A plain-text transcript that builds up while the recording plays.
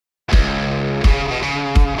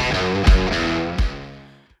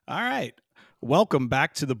Welcome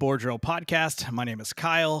back to the Board Drill Podcast. My name is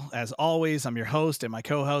Kyle. As always, I'm your host, and my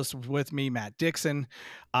co-host with me, Matt Dixon.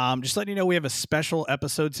 Just letting you know, we have a special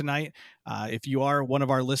episode tonight. If you are one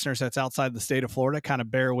of our listeners that's outside the state of Florida, kind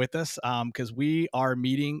of bear with us because we are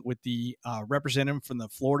meeting with the representative from the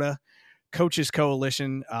Florida Coaches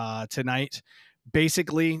Coalition tonight.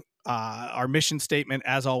 Basically, our mission statement,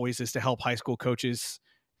 as always, is to help high school coaches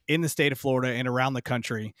in the state of Florida and around the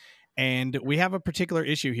country. And we have a particular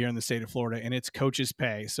issue here in the state of Florida, and it's coaches'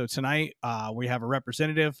 pay. So tonight we have a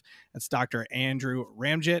representative. That's Dr. Andrew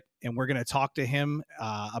Ramjit, and we're going to talk to him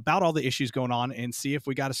about all the issues going on and see if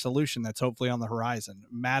we got a solution that's hopefully on the horizon.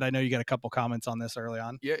 Matt, I know you got a couple comments on this early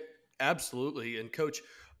on. Yeah, absolutely. And Coach,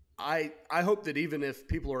 I hope that even if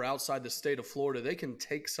people are outside the state of Florida, they can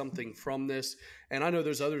take something from this. And I know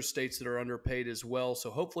there's other states that are underpaid as well.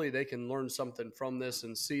 So hopefully they can learn something from this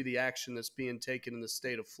and see the action that's being taken in the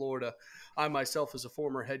state of Florida. I myself, as a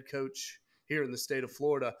former head coach here in the state of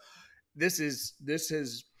Florida, this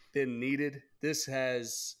has been needed.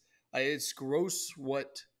 It's gross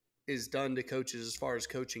what is done to coaches as far as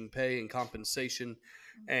coaching pay and compensation.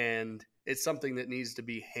 And it's something that needs to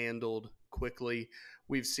be handled quickly.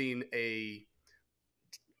 We've seen a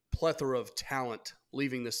plethora of talent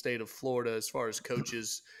leaving the state of Florida as far as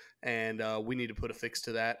coaches, and we need to put a fix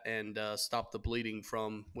to that and stop the bleeding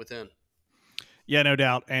from within. Yeah, no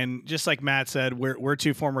doubt. And just like Matt said, we're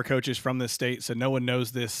two former coaches from this state, so no one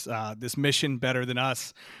knows this mission better than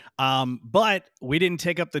us. But we didn't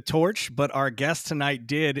take up the torch, but our guest tonight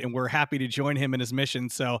did, and we're happy to join him in his mission.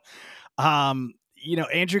 So,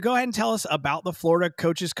 Andrew, go ahead and tell us about the Florida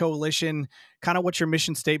Coaches Coalition, kind of what your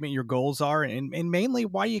mission statement, your goals are, and mainly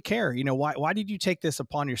why you care. Why did you take this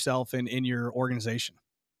upon yourself in your organization?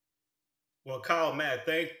 Well, Kyle, Matt,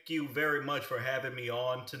 thank you very much for having me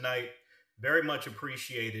on tonight. Very much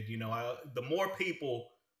appreciated. The more people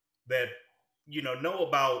that, know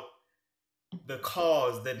about the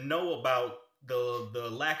cause, that know about the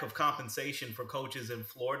lack of compensation for coaches in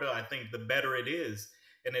Florida, I think the better it is.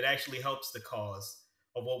 And it actually helps the cause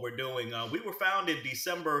of what we're doing. We were founded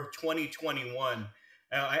December 2021.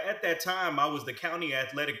 At that time, I was the county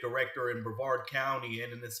athletic director in Brevard County.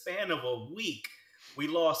 And in the span of a week, we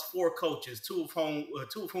lost 4 coaches, two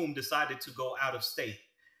of whom decided to go out of state.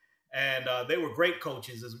 And they were great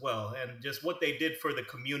coaches as well. And just what they did for the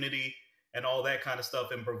community and all that kind of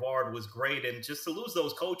stuff in Brevard was great. And just to lose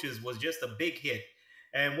those coaches was just a big hit.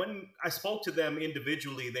 And when I spoke to them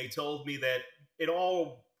individually, they told me that it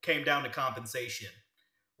all came down to compensation,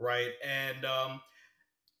 right? And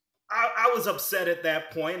I was upset at that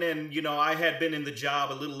point. And, I had been in the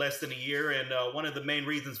job a little less than a year. And one of the main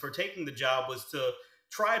reasons for taking the job was to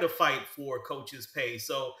try to fight for coaches' pay.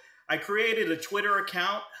 So I created a Twitter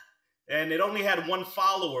account, and it only had 1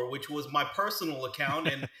 follower, which was my personal account.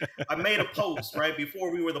 And I made a post, right?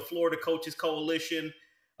 Before we were the Florida Coaches Coalition,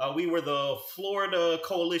 we were the Florida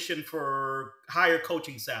Coalition for Higher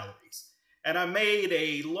Coaching Salaries. And I made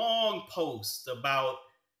a long post about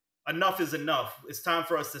enough is enough. It's time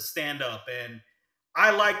for us to stand up. And I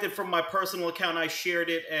liked it from my personal account. I shared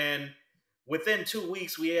it. And within 2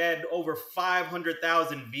 weeks, we had over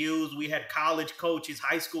 500,000 views. We had college coaches,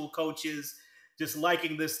 high school coaches just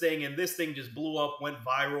liking this thing. And this thing just blew up, went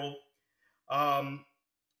viral.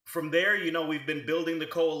 From there, we've been building the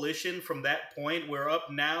coalition. From that point, we're up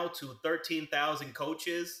now to 13,000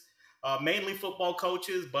 coaches. Mainly football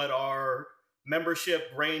coaches, but our membership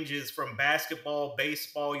ranges from basketball,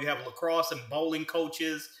 baseball. You have lacrosse and bowling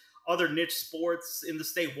coaches, other niche sports in the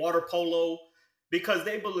state, water polo, because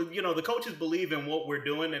they believe, the coaches believe in what we're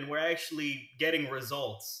doing, and we're actually getting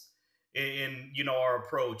results in our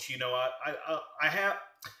approach. I have,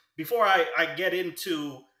 before I get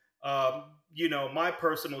into, my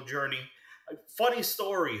personal journey, funny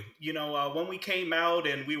story, when we came out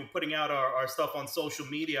and we were putting out our stuff on social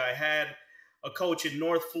media, I had a coach in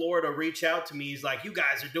North Florida reach out to me. He's like, "You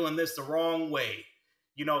guys are doing this the wrong way.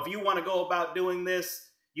 If you want to go about doing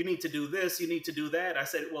this, you need to do this, you need to do that." I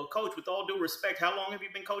said, "Well, Coach, with all due respect, how long have you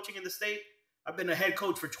been coaching in the state?" "I've been a head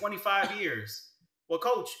coach for 25 years. "Well,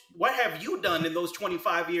 Coach, what have you done in those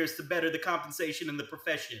 25 years to better the compensation in the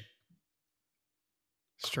profession?"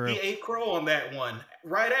 It's true. He ate crow on that one.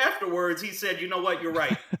 Right afterwards, he said, "You know what? You're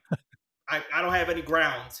right. I don't have any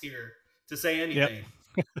grounds here to say anything."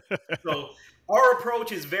 Yep. So our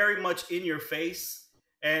approach is very much in your face.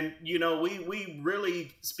 And, we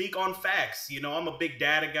really speak on facts. I'm a big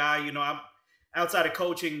data guy. I'm outside of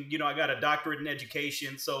coaching, I got a doctorate in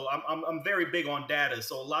education. So I'm very big on data.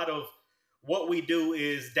 So a lot of what we do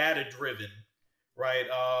is data driven, right?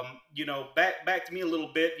 Back to me a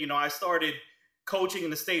little bit. I started coaching in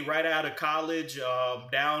the state right out of college,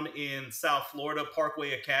 down in South Florida,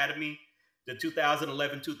 Parkway Academy, the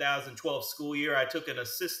 2011-2012 school year. I took an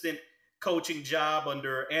assistant coaching job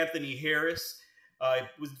under Anthony Harris.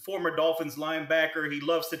 He was former Dolphins linebacker. He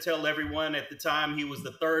loves to tell everyone at the time he was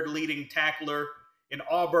the third leading tackler in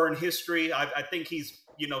Auburn history. I think he's,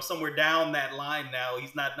 somewhere down that line now.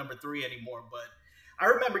 He's not number 3 anymore. But I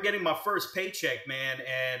remember getting my first paycheck, man,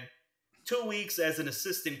 and 2 weeks as an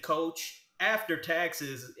assistant coach after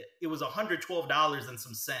taxes, it was $112 and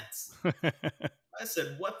some cents. I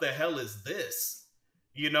said, what the hell is this?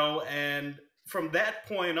 And from that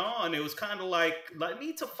point on, it was kind of like, I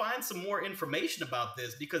need to find some more information about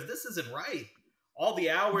this because this isn't right. All the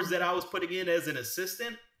hours that I was putting in as an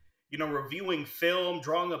assistant, reviewing film,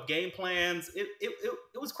 drawing up game plans, it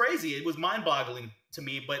was crazy. It was mind-boggling to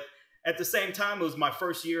me. But at the same time, it was my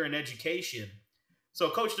first year in education. So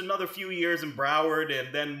coached another few years in Broward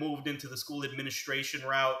and then moved into the school administration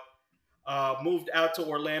route. Moved out to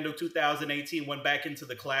Orlando 2018, went back into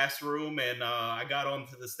the classroom, and I got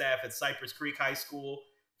onto the staff at Cypress Creek High School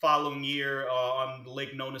following year on the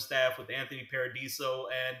Lake Nona staff with Anthony Paradiso.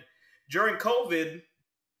 And during COVID,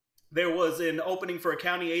 there was an opening for a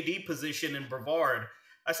county AD position in Brevard.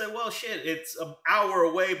 I said, well, shit, it's an hour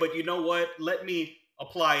away, but you know what? Let me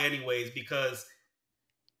apply anyways because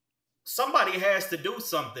somebody has to do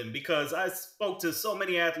something, because I spoke to so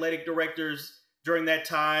many athletic directors during that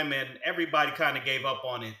time and everybody kind of gave up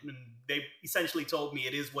on it. And they essentially told me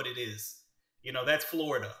it is what it is. That's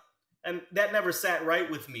Florida. And that never sat right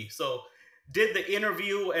with me. So did the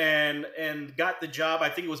interview and got the job. I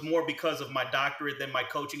think it was more because of my doctorate than my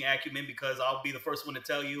coaching acumen, because I'll be the first one to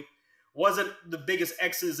tell you, wasn't the biggest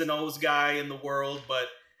X's and O's guy in the world, but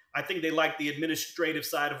I think they liked the administrative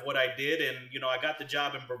side of what I did. And, I got the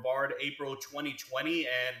job in Brevard April 2020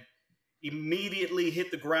 and immediately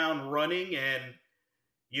hit the ground running and,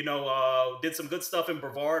 did some good stuff in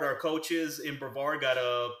Brevard. Our coaches in Brevard got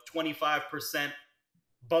a 25%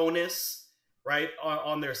 bonus, right,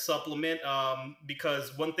 on their supplement.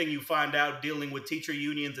 Because one thing you find out dealing with teacher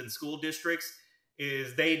unions and school districts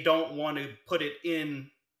is they don't want to put it in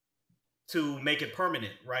to make it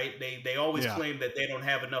permanent, right? They always claim that they don't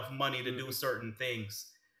have enough money to do certain things.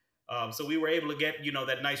 So we were able to get,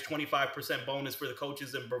 that nice 25% bonus for the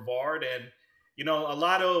coaches in Brevard. And, a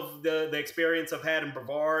lot of the experience I've had in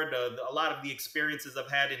Brevard, a lot of the experiences I've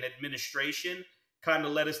had in administration kind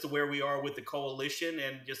of led us to where we are with the coalition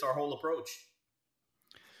and just our whole approach.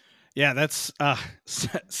 Yeah, that's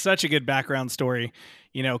such a good background story,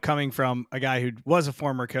 coming from a guy who was a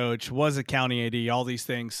former coach, was a county AD, all these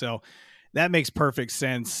things. So that makes perfect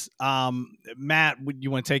sense. Matt, you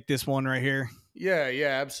want to take this one right here? Yeah,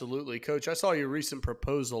 absolutely. Coach, I saw your recent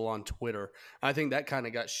proposal on Twitter. I think that kind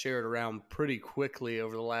of got shared around pretty quickly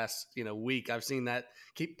over the last, week. I've seen that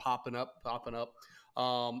keep popping up.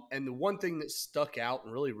 And the one thing that stuck out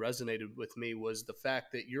and really resonated with me was the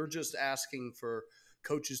fact that you're just asking for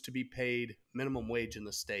coaches to be paid minimum wage in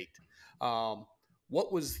the state.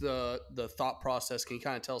 What was the thought process? Can you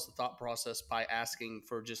kind of tell us the thought process by asking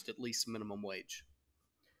for just at least minimum wage?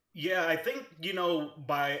 Yeah, I think,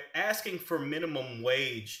 by asking for minimum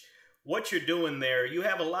wage, what you're doing there, you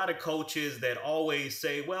have a lot of coaches that always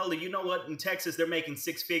say, well, you know what, in Texas, they're making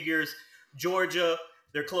 6 figures. Georgia,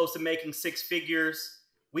 they're close to making 6 figures.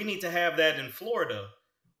 We need to have that in Florida.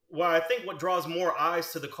 Well, I think what draws more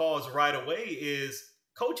eyes to the cause right away is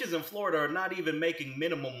coaches in Florida are not even making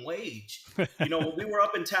minimum wage. We were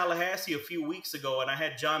up in Tallahassee a few weeks ago, and I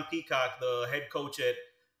had John Peacock, the head coach at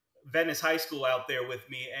Venice High School, out there with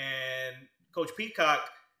me. And Coach Peacock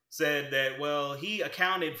said that, well, he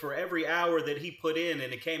accounted for every hour that he put in,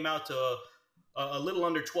 and it came out to a little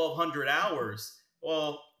under 1,200 hours.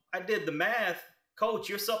 Well, I did the math. Coach,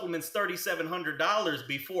 your supplement's $3,700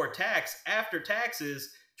 before tax. After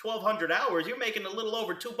taxes, 1,200 hours, you're making a little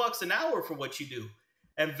over $2 an hour for what you do.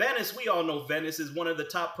 And Venice, we all know Venice is one of the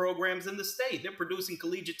top programs in the state. They're producing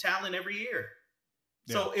collegiate talent every year.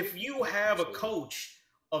 Yeah. So if you have a coach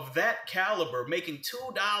of that caliber making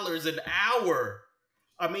 $2 an hour,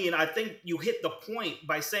 I think you hit the point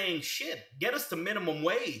by saying, shit, get us to minimum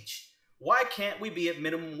wage. Why can't we be at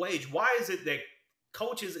minimum wage? Why is it that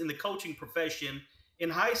coaches in the coaching profession in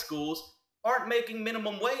high schools aren't making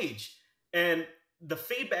minimum wage? And the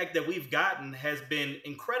feedback that we've gotten has been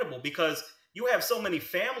incredible, because you have so many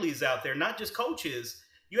families out there, not just coaches.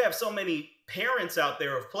 You have so many parents out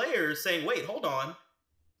there of players saying, wait, hold on.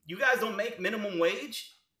 You guys don't make minimum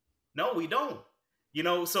wage? No, we don't.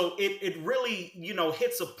 So it really,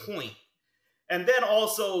 hits a point. And then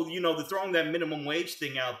also, the throwing that minimum wage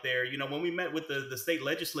thing out there, when we met with the state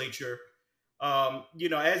legislature,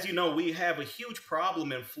 As you know, we have a huge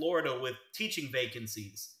problem in Florida with teaching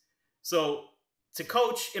vacancies. So to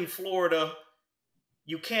coach in Florida,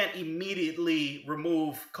 you can't immediately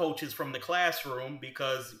remove coaches from the classroom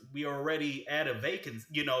because we are already at a vacancy,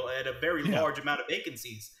 at a very Yeah. large amount of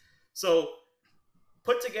vacancies. So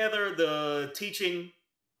put together the teaching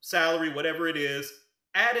salary, whatever it is,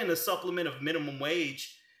 add in a supplement of minimum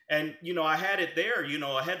wage. And, I had it there,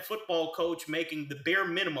 a head football coach making the bare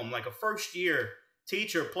minimum, like a first year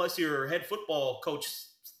teacher plus your head football coach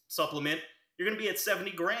supplement, you're going to be at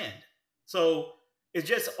 70 grand. So it's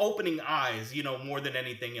just opening eyes, more than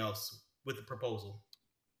anything else with the proposal.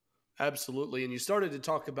 Absolutely. And you started to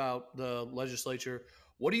talk about the legislature.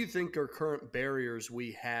 What do you think are current barriers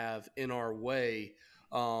we have in our way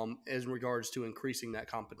as regards to increasing that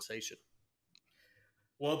compensation?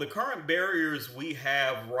 Well, the current barriers we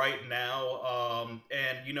have right now,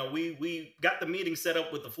 we got the meeting set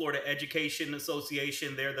up with the Florida Education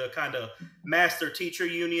Association. They're the kind of master teacher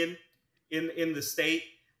union in the state.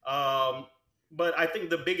 But I think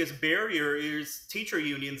the biggest barrier is teacher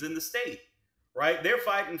unions in the state, right? They're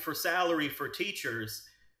fighting for salary for teachers.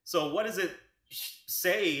 So what does it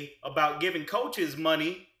say about giving coaches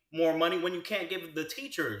more money, when you can't give the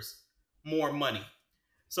teachers more money?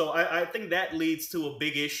 So I think that leads to a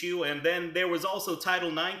big issue. And then there was also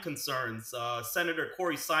Title IX concerns. Senator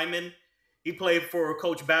Corey Simon, he played for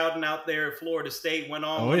Coach Bowden out there at Florida State, went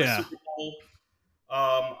on won a Super Bowl.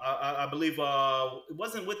 I believe it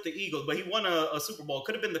wasn't with the Eagles, but he won a Super Bowl.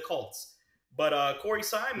 Could have been the Colts. But Corey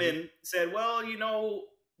Simon said, well,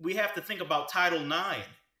 we have to think about Title IX,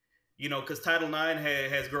 because Title IX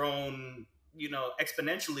has grown,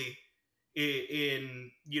 exponentially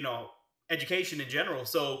in education in general.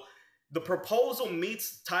 So the proposal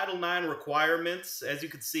meets Title IX requirements. As you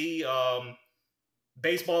can see,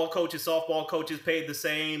 baseball coaches, softball coaches paid the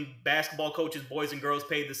same, basketball coaches, boys and girls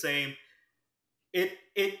paid the same. It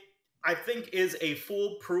I think is a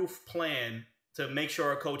foolproof plan to make sure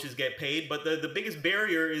our coaches get paid. But the biggest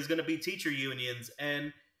barrier is going to be teacher unions.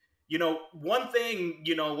 And, one thing,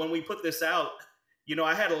 when we put this out,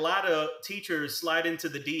 I had a lot of teachers slide into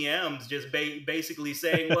the DMs just basically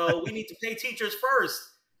saying, well, we need to pay teachers first.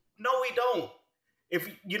 No, we don't. If,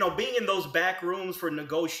 being in those back rooms for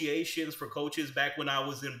negotiations for coaches back when I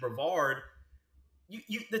was in Brevard,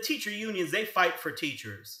 the teacher unions, they fight for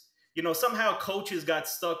teachers. Somehow coaches got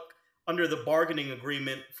stuck under the bargaining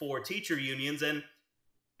agreement for teacher unions, and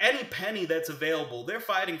any penny that's available, they're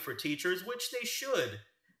fighting for teachers, which they should.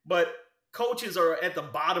 But coaches are at the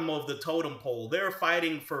bottom of the totem pole. They're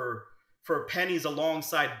fighting for pennies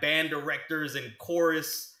alongside band directors and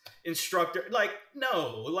chorus instructor.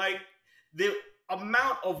 The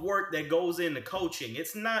amount of work that goes into coaching,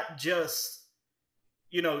 it's not just,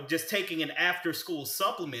 just taking an after school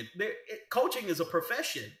supplement. Coaching is a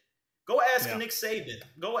profession. Go ask Nick Saban.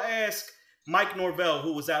 Go ask Mike Norvell,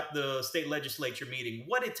 who was at the state legislature meeting,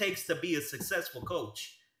 what it takes to be a successful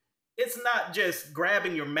coach. It's not just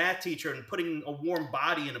grabbing your math teacher and putting a warm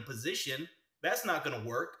body in a position. That's not going to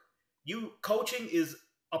work. Coaching is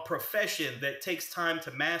a profession that takes time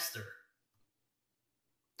to master.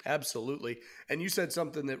 Absolutely. And you said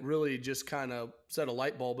something that really just kind of set a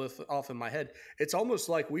light bulb off in my head. It's almost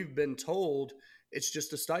like we've been told it's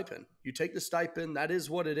just a stipend. You take the stipend, that is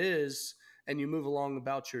what it is, and you move along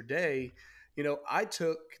about your day. I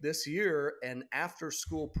took this year an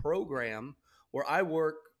after-school program where I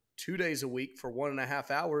work 2 days a week for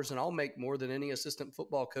 1.5 hours, and I'll make more than any assistant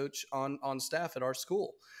football coach on staff at our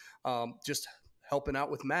school, just helping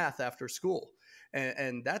out with math after school.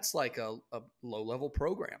 And that's like a low-level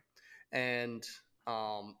program. And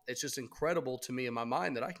it's just incredible to me in my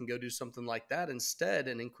mind that I can go do something like that instead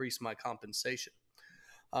and increase my compensation.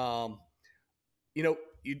 We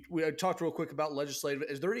talked real quick about legislative.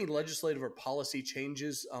 Is there any legislative or policy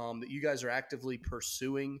changes that you guys are actively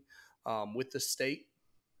pursuing with the state?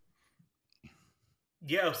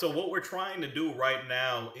 Yeah, so what we're trying to do right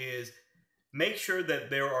now is make sure that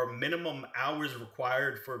there are minimum hours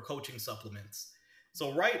required for coaching supplements.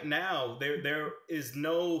 So right now, there is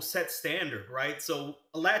no set standard, right? So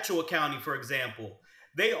Alachua County, for example,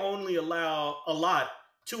 they only allot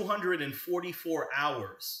 244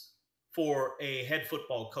 hours for a head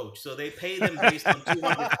football coach. So they pay them based on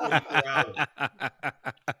 244 hours.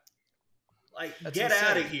 Like, that's get insane.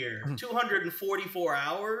 Out of here. 244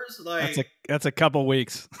 hours? That's a couple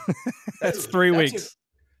weeks. That's 3 weeks.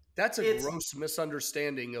 That's a gross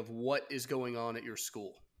misunderstanding of what is going on at your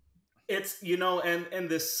school. It's, and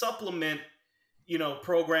this supplement,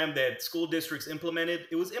 program that school districts implemented,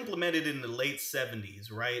 it was implemented in the late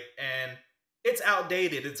 70s, right? And it's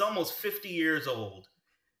outdated. It's almost 50 years old.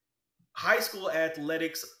 high school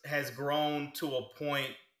athletics has grown to a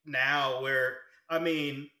point now where, I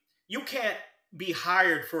mean, you can't be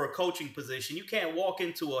hired for a coaching position. You can't walk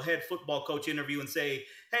into a head football coach interview and say,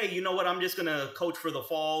 hey, you know what? I'm just going to coach for the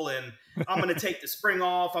fall and I'm going to take the spring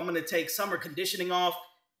off. I'm going to take summer conditioning off.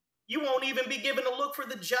 You won't even be given a look for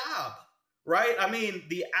the job, right? I mean,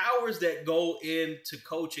 the hours that go into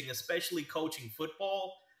coaching, especially coaching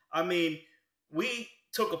football, I mean, we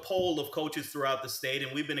took a poll of coaches throughout the state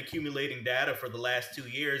and we've been accumulating data for the last 2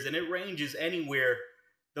 years, and it ranges anywhere.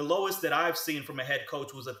 The lowest that I've seen from a head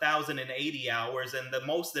coach was 1,080 hours, and the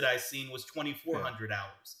most that I've seen was 2,400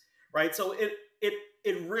 hours, right? So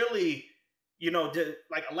it really,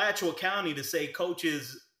 like Alachua County, to say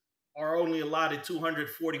coaches are only allotted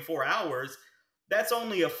 244 hours, that's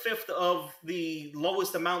only a fifth of the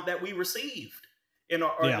lowest amount that we received in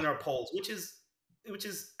our polls, which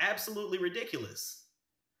is absolutely ridiculous.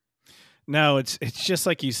 No, it's just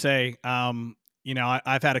like you say.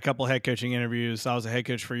 I've had a couple head coaching interviews. I was a head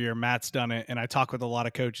coach for a year. Matt's done it, and I talk with a lot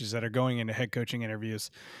of coaches that are going into head coaching interviews.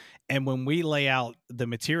 And when we lay out the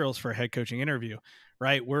materials for a head coaching interview,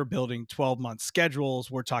 right, we're building 12-month schedules.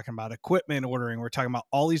 We're talking about equipment ordering. We're talking about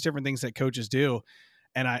all these different things that coaches do.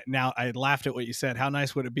 And I laughed at what you said. How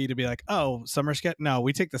nice would it be to be like, oh, summer sketch? No,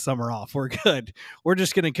 we take the summer off. We're good. We're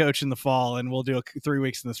just going to coach in the fall and we'll do 3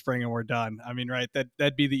 weeks in the spring and we're done. I mean, right.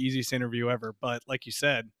 That'd be the easiest interview ever. But like you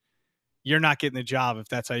said, you're not getting the job if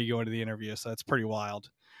that's how you go into the interview. So that's pretty wild.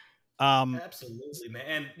 Absolutely, man.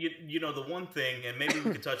 And the one thing, and maybe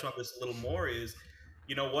we could touch on this a little more, is,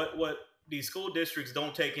 what these school districts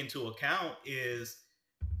don't take into account is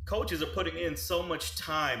coaches are putting in so much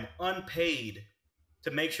time unpaid to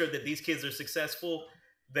make sure that these kids are successful,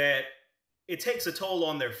 that it takes a toll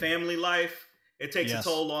on their family life. It takes a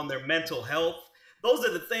toll on their mental health. Those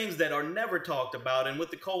are the things that are never talked about. And with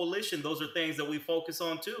the coalition, those are things that we focus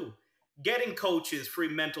on too. Getting coaches free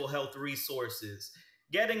mental health resources,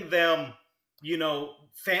 getting them,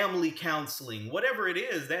 family counseling, whatever it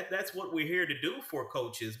is, that's what we're here to do for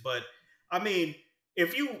coaches. But I mean,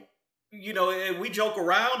 if we joke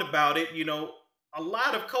around about it, a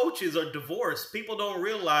lot of coaches are divorced. People don't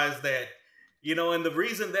realize that, and the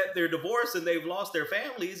reason that they're divorced and they've lost their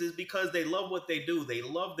families is because they love what they do. They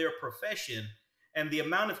love their profession. And the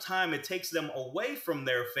amount of time it takes them away from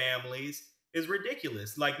their families is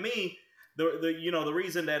ridiculous. Like me, the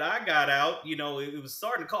reason that I got out, it was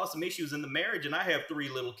starting to cause some issues in the marriage, and I have 3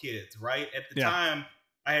 little kids, right? At the time,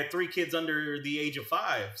 I had 3 kids under the age of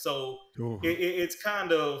 5. So it's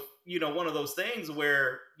kind of, one of those things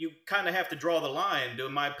where you kind of have to draw the line.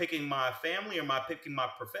 Am I picking my family or am I picking my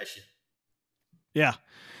profession? Yeah.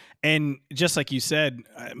 And just like you said,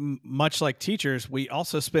 much like teachers, we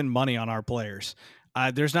also spend money on our players.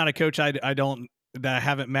 There's not a coach that I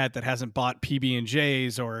haven't met that hasn't bought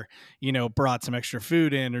PB&Js or, brought some extra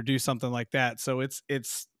food in or do something like that. So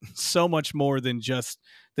it's so much more than just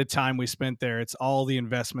the time we spent there. It's all the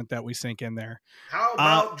investment that we sink in there. How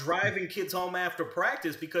about driving kids home after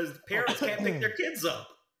practice because parents can't pick their kids up?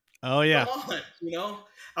 Oh yeah. Come on,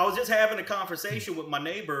 I was just having a conversation with my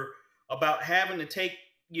neighbor about having to take,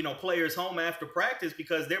 players home after practice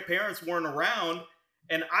because their parents weren't around,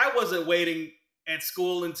 and I wasn't waiting at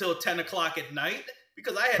school until 10 o'clock at night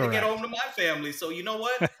because I had to get home to my family. So you know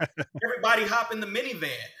what? Everybody hop in the minivan.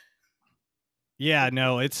 Yeah,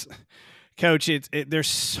 no, it's Coach. There's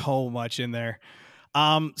so much in there.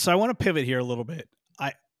 So I want to pivot here a little bit.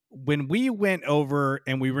 When we went over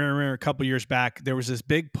and we remember a couple years back, there was this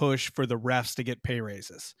big push for the refs to get pay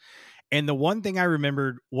raises. And the one thing I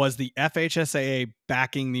remembered was the FHSAA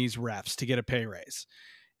backing these refs to get a pay raise.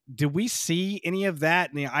 Did we see any of that?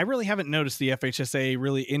 I really haven't noticed the FHSAA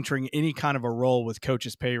really entering any kind of a role with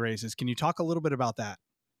coaches' pay raises. Can you talk a little bit about that?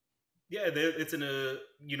 Yeah, it's an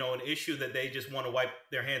issue that they just want to wipe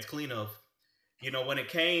their hands clean of. When it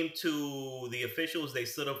came to the officials, they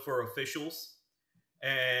stood up for officials.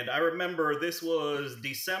 And I remember this was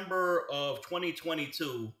December of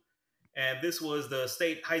 2022. And this was the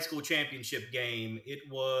state high school championship game. It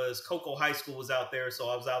was Cocoa High School was out there. So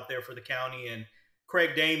I was out there for the county, and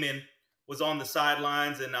Craig Damon was on the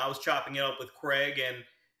sidelines, and I was chopping it up with Craig. And,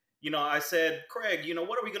 I said, Craig,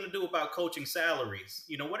 what are we going to do about coaching salaries?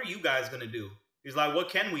 What are you guys going to do? He's like, what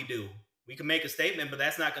can we do? We can make a statement, but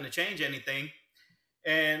that's not going to change anything.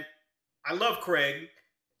 And I love Craig,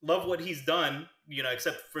 love what he's done,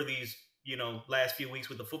 except for these, last few weeks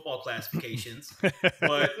with the football classifications.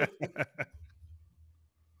 But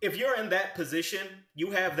if you're in that position,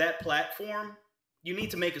 you have that platform, you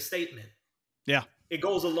need to make a statement. Yeah. It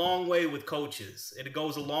goes a long way with coaches. It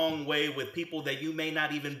goes a long way with people that you may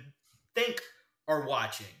not even think are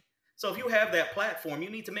watching. So if you have that platform, you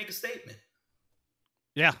need to make a statement.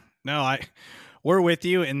 Yeah, no, we're with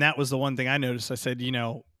you. And that was the one thing I noticed. I said,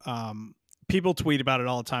 people tweet about it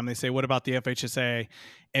all the time. They say, what about the FHSA?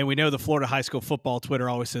 And we know the Florida high school football Twitter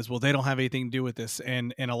always says, well, they don't have anything to do with this.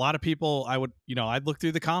 And a lot of people, I'd look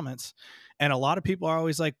through the comments, and a lot of people are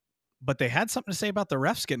always like, but they had something to say about the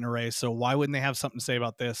refs getting erased. So why wouldn't they have something to say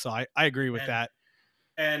about this? So I agree with that.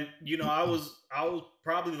 And I was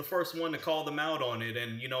probably the first one to call them out on it.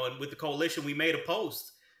 And and with the coalition, we made a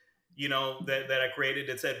post, that I created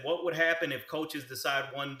that said, what would happen if coaches decide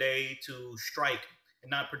one day to strike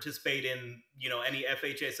and not participate in any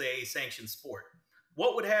FHSAA sanctioned sport?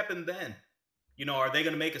 What would happen then? Are they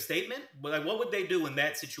going to make a statement? Like, what would they do in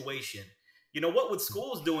that situation? What would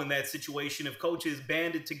schools do in that situation if coaches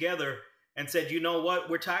banded together and said, you know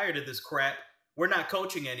what, we're tired of this crap, we're not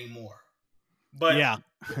coaching anymore? But yeah.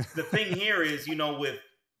 the thing here is, with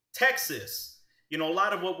Texas, a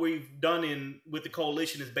lot of what we've done with the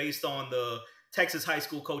coalition is based on the Texas High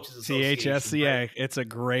School Coaches Association. THSCA. Right? It's a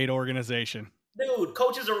great organization. Dude,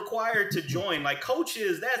 coaches are required to join. Like,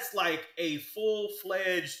 coaches, that's like a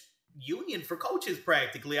full-fledged union for coaches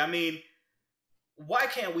practically. I mean, why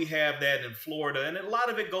can't we have that in Florida? And a lot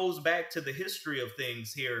of it goes back to the history of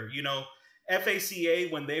things here. FACA,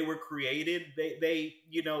 when they were created, they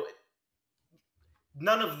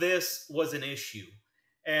none of this was an issue.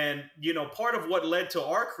 And, part of what led to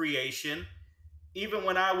our creation, even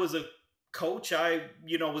when I was a coach, I,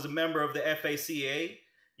 was a member of the FACA,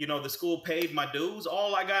 the school paid my dues.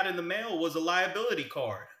 All I got in the mail was a liability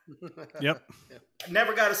card. Yep. I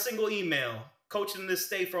never got a single email. Coaching in this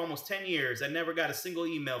state for almost 10 years, I never got a single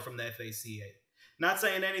email from the FACA. Not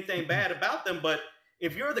saying anything bad about them, but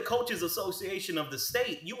if you're the Coaches Association of the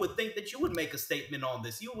state, you would think that you would make a statement on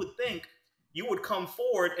this. You would think you would come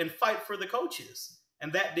forward and fight for the coaches.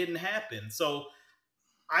 And that didn't happen. So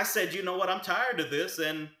I said, you know what, I'm tired of this.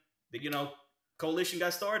 And, coalition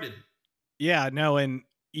got started. Yeah, no. And,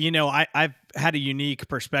 I've had a unique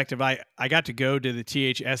perspective. I got to go to the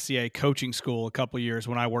THSCA coaching school a couple of years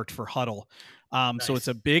when I worked for Huddle. Nice. So it's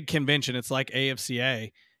a big convention. It's like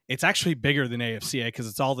AFCA. It's actually bigger than AFCA because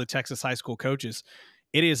it's all the Texas high school coaches.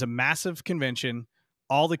 It is a massive convention.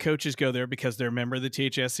 All the coaches go there because they're a member of the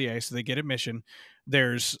THSCA, so they get admission.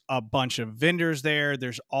 There's a bunch of vendors there.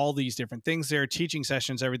 There's all these different things there, teaching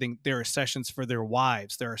sessions, everything. There are sessions for their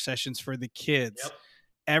wives. There are sessions for the kids. Yep.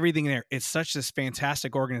 Everything there. It's such this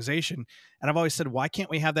fantastic organization. And I've always said, why can't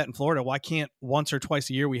we have that in Florida? Why can't once or twice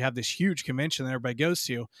a year we have this huge convention that everybody goes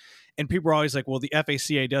to? And people are always like, well, the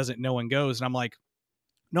FACA doesn't, no one goes. And I'm like,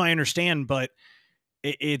 no, I understand, but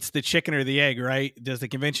it's the chicken or the egg, right? Does the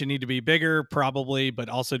convention need to be bigger? Probably, but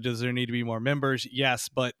also does there need to be more members? Yes,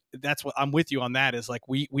 but that's what I'm with you on that is like,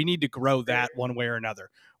 we need to grow that one way or another,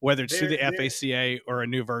 whether it's through the FACA or a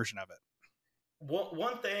new version of it.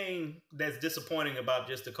 One thing that's disappointing about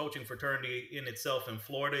just the coaching fraternity in itself in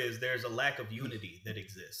Florida is there's a lack of unity that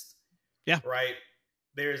exists. Yeah. Right?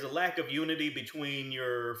 There's a lack of unity between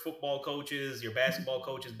your football coaches, your basketball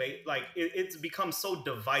coaches. Like, it's become so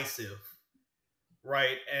divisive,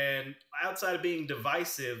 right? And outside of being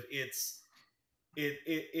divisive, it's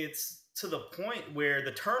to the point where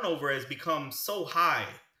the turnover has become so high.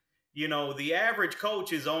 The average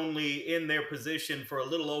coach is only in their position for a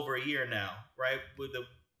little over a year now, right? With the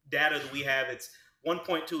data that we have, it's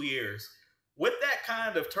 1.2 years. With that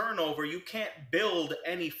kind of turnover, you can't build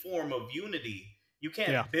any form of unity. You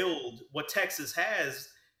can't build what Texas has.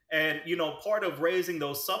 And, part of raising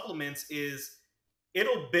those supplements is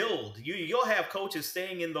it'll build. You'll have coaches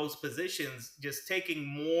staying in those positions, just taking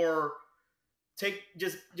more,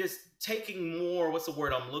 taking more, what's the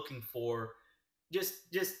word I'm looking for?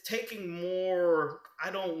 Just taking more,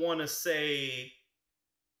 I don't want to say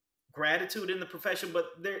gratitude in the profession, but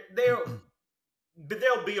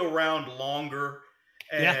they'll be around longer.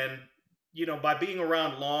 And, by being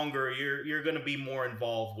around longer, you're going to be more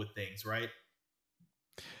involved with things, right?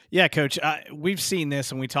 Yeah, Coach, we've seen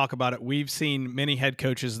this and we talk about it. We've seen many head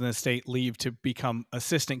coaches in the state leave to become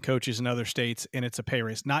assistant coaches in other states, and it's a pay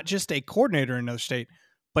raise. Not just a coordinator in another state,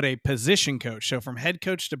 but a position coach. So from head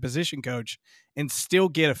coach to position coach and still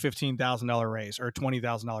get a $15,000 raise or a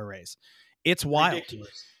 $20,000 raise. It's wild.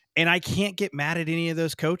 Ridiculous. And I can't get mad at any of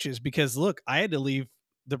those coaches because, look, I had to leave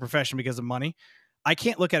the profession because of money. I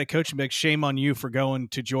can't look at a coach and be like, shame on you for going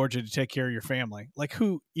to Georgia to take care of your family. Like,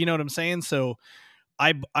 who, you know what I'm saying? So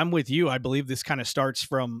I'm with you. I believe this kind of starts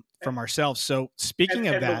from ourselves. So speaking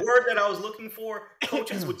of that, the word that I was looking for,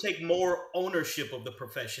 coaches would take more ownership of the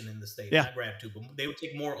profession in the state. Yeah. Not grab to, but they would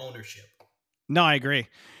take more ownership. No, I agree.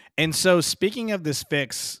 And so speaking of this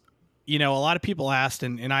fix, a lot of people asked,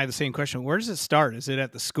 and I have the same question. Where does it start? Is it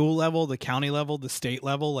at the school level, the county level, the state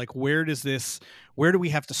level? Like, where do we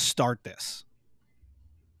have to start this?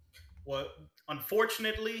 Well,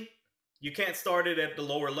 unfortunately, you can't start it at the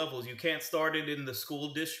lower levels. You can't start it in the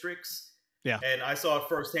school districts. Yeah. And I saw it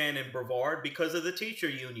firsthand in Brevard because of the teacher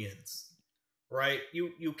unions, right?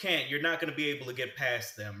 You can't. You're not going to be able to get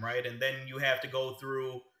past them, right? And then you have to go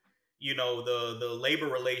through, the labor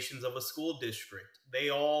relations of a school district. They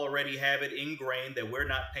all already have it ingrained that we're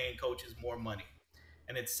not paying coaches more money.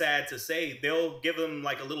 And it's sad to say they'll give them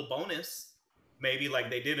like a little bonus, maybe like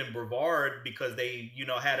they did in Brevard because they,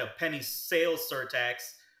 had a penny sales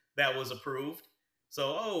surtax that was approved.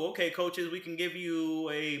 So, oh, okay, coaches, we can give you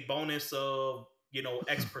a bonus of,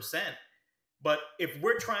 X percent. But if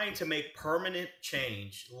we're trying to make permanent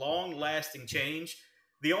change, long lasting change,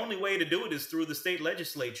 the only way to do it is through the state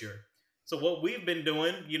legislature. So what we've been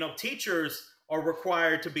doing, teachers are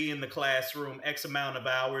required to be in the classroom X amount of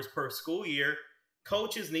hours per school year.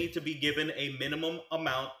 Coaches need to be given a minimum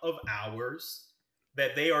amount of hours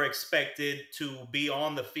that they are expected to be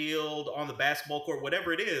on the field, on the basketball court,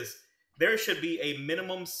 whatever it is. There should be a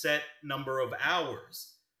minimum set number of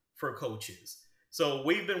hours for coaches. So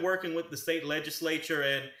we've been working with the state legislature,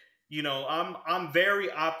 and I'm very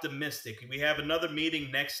optimistic. We have another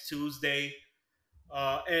meeting next Tuesday,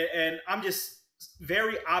 and I'm just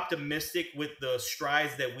very optimistic with the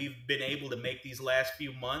strides that we've been able to make these last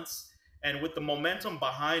few months. And with the momentum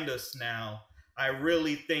behind us now, I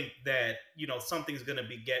really think that, something's going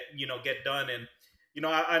to get done. And,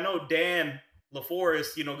 I know Dan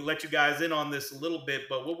LaForest, let you guys in on this a little bit,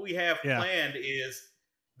 but what we have planned is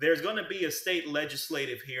there's going to be a state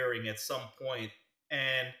legislative hearing at some point.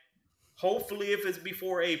 And hopefully if it's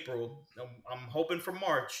before April, I'm hoping for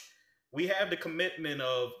March, we have the commitment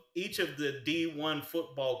of each of the D1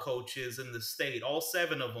 football coaches in the state, all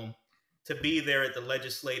 7 of them, to be there at the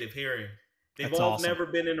legislative hearing. They've all never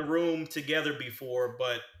been in a room together before,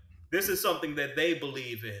 but this is something that they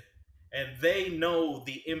believe in. And they know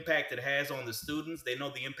the impact it has on the students. They know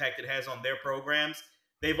the impact it has on their programs.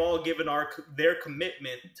 They've all given their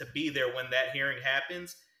commitment to be there when that hearing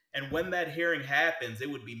happens. And when that hearing happens,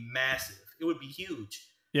 it would be massive. It would be huge.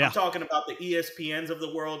 Yeah. I'm talking about the ESPNs of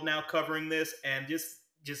the world now covering this and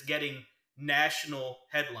just getting national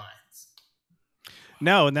headlines.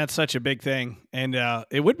 No, and that's such a big thing. And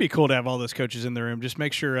it would be cool to have all those coaches in the room. Just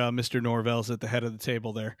make sure Mr. Norvell's at the head of the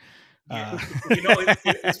table there. Yeah.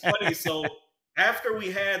 It's funny. So after we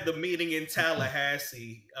had the meeting in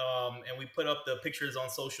Tallahassee, and we put up the pictures on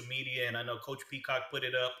social media, and I know Coach Peacock put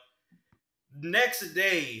it up, next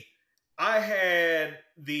day, I had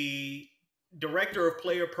the director of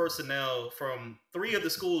player personnel from 3 of the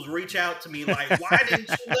schools reach out to me like, why didn't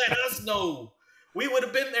you let us know? We would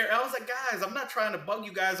have been there. I was like, guys, I'm not trying to bug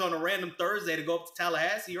you guys on a random Thursday to go up to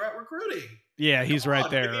Tallahassee. You're at recruiting. Yeah, he's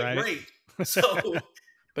right there, right? Great. So,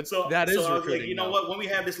 that is I was like, you know what? When we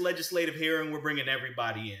have this legislative hearing, we're bringing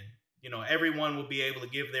everybody in. Everyone will be able to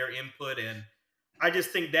give their input. And I just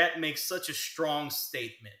think that makes such a strong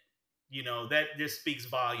statement. That just speaks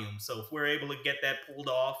volumes. So if we're able to get that pulled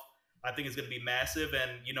off, I think it's going to be massive.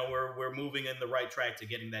 And, we're moving in the right track to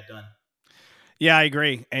getting that done. Yeah, I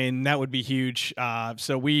agree. And that would be huge.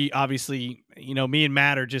 So we obviously, me and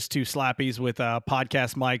Matt are just 2 slappies with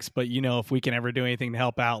podcast mics, but if we can ever do anything to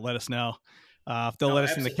help out, let us know. If they'll let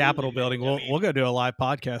us in the Capitol building, we'll go do a live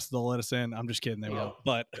podcast. They'll let us in. I'm just kidding. They won't,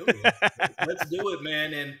 but let's do it,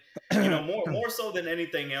 man. And, more so than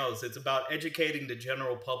anything else, it's about educating the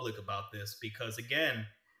general public about this, because again,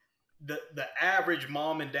 the average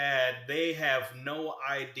mom and dad, they have no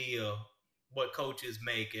idea what coaches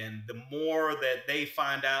make. And the more that they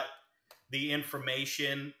find out the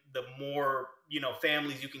information, the more,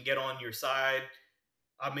 families you can get on your side.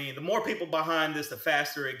 I mean, the more people behind this, the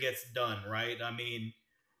faster it gets done, right? I mean,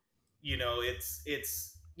 it's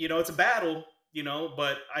a battle,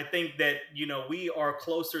 but I think that, we are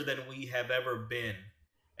closer than we have ever been.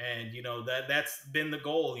 And, that's been the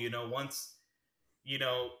goal, once,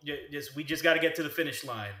 we just got to get to the finish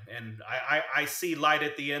line. And I see light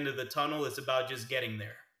at the end of the tunnel. It's about just getting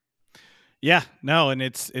there. Yeah, no. And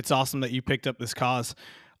it's awesome that you picked up this cause.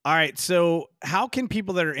 All right. So how can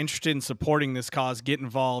people that are interested in supporting this cause get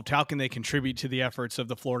involved? How can they contribute to the efforts of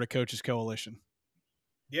the Florida Coaches Coalition?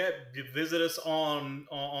 Yeah. Visit us on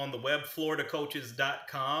the web,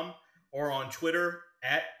 floridacoaches.com, or on Twitter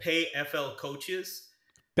 @PayFLCoaches.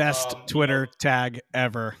 Best Twitter tag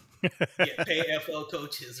ever. Yeah, PayFL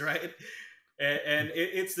Coaches, right? And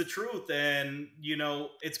it's the truth. And,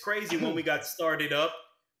 it's crazy. When we got started up,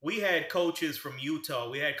 we had coaches from Utah.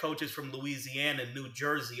 We had coaches from Louisiana, New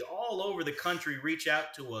Jersey, all over the country reach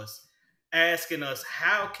out to us. asking us,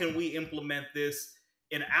 how can we implement this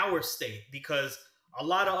in our state? Because a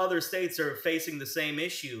lot of other states are facing the same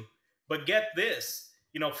issue. But get this,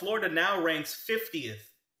 Florida now ranks 50th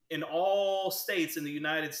in all states in the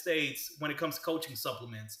United States when it comes to coaching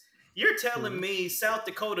supplements. You're telling me South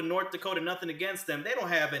Dakota, North Dakota, nothing against them, they don't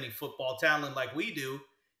have any football talent like we do.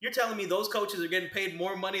 You're telling me those coaches are getting paid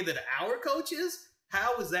more money than our coaches?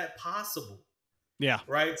 How is that possible? Yeah.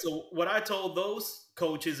 Right. So what I told those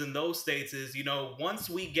coaches in those states is, once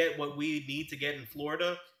we get what we need to get in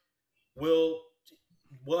Florida, we'll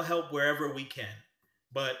help wherever we can.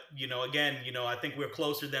 But, again, I think we're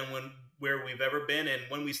closer than where we've ever been. And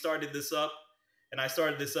when we started this up, and I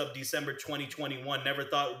started this up December 2021, never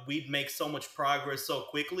thought we'd make so much progress so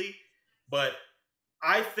quickly. But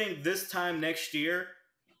I think this time next year,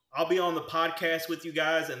 I'll be on the podcast with you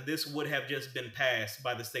guys, and this would have just been passed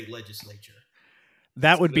by the state legislature.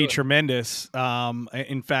 That would be tremendous.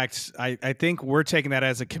 In fact, I think we're taking that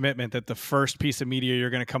as a commitment that the first piece of media you're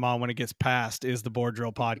going to come on when it gets passed is the Board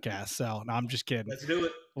Drill podcast. So no, I'm just kidding. Let's do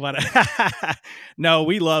it. But no,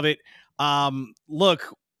 we love it.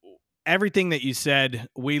 Look, everything that you said,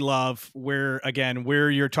 we love. We're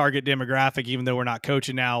your target demographic, even though we're not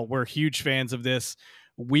coaching now. We're huge fans of this.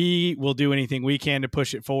 We will do anything we can to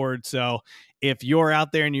push it forward. So if you're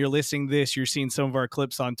out there and you're listening to this, you're seeing some of our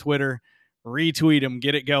clips on Twitter, retweet them,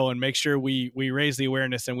 get it going, make sure we raise the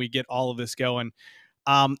awareness and we get all of this going.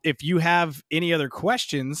 If you have any other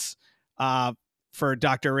questions for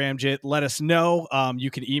Dr. Ramjit, let us know.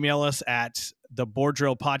 You can email us at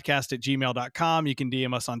theboarddrillpodcast@gmail.com. You can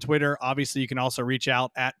DM us on Twitter. Obviously, you can also reach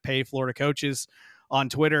out at Pay Florida Coaches on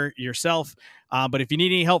Twitter yourself. But if you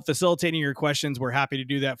need any help facilitating your questions, we're happy to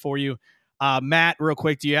do that for you. Matt, real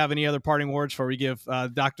quick, do you have any other parting words before we give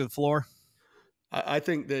Doctor the floor? I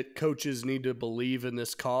think that coaches need to believe in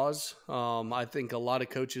this cause. I think a lot of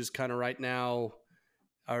coaches kind of right now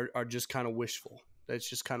are just kind of wishful. It's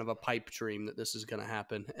just kind of a pipe dream that this is going to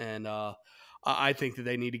happen. And I think that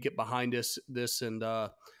they need to get behind this and,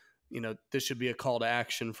 this should be a call to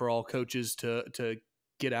action for all coaches to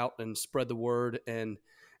get out and spread the word and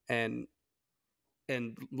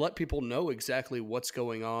let people know exactly what's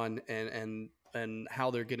going on and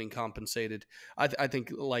how they're getting compensated. I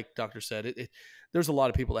think, like Doctor said, there's a lot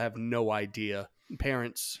of people that have no idea.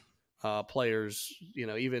 Parents, players,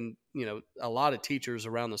 even a lot of teachers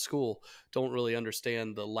around the school don't really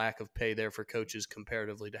understand the lack of pay there for coaches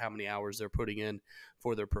comparatively to how many hours they're putting in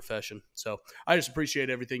for their profession. So I just appreciate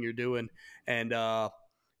everything you're doing, and I'm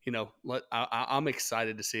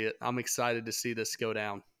excited to see it. I'm excited to see this go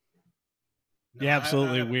down. No, yeah,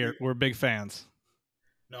 absolutely. We're big fans.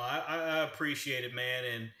 No, I appreciate it, man.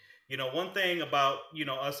 And, one thing about,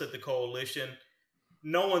 us at the coalition,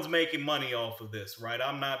 no one's making money off of this, right?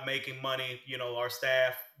 I'm not making money. Our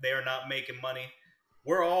staff, they're not making money.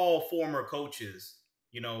 We're all former coaches,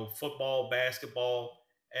 football, basketball,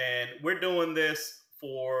 and we're doing this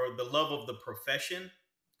for the love of the profession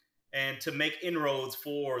and to make inroads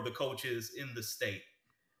for the coaches in the state.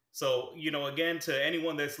 So, again, to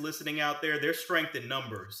anyone that's listening out there, there's strength in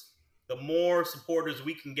numbers. The more supporters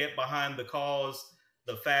we can get behind the cause,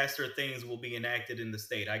 the faster things will be enacted in the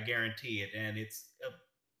state. I guarantee it. And it's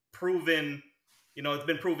proven, it's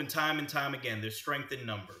been proven time and time again. There's strength in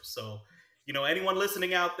numbers. So, anyone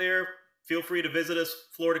listening out there, feel free to visit us,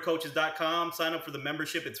 floridacoaches.com. Sign up for the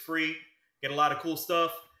membership. It's free. Get a lot of cool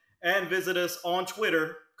stuff. And visit us on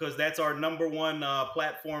Twitter, because that's our number one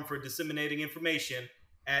platform for disseminating information,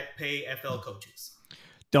 at Pay FL Coaches.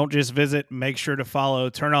 Don't just visit, make sure to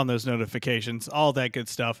follow, turn on those notifications, all that good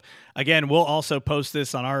stuff. Again, we'll also post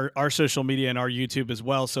this on our social media and our YouTube as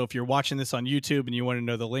well. So if you're watching this on YouTube and you want to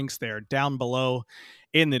know the links, there down below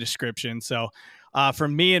in the description. So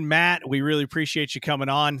from me and Matt, we really appreciate you coming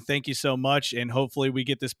on. Thank you so much. And hopefully we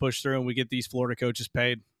get this pushed through and we get these Florida coaches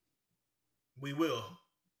paid. We will.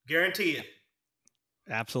 Guarantee it.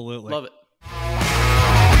 Absolutely. Love it.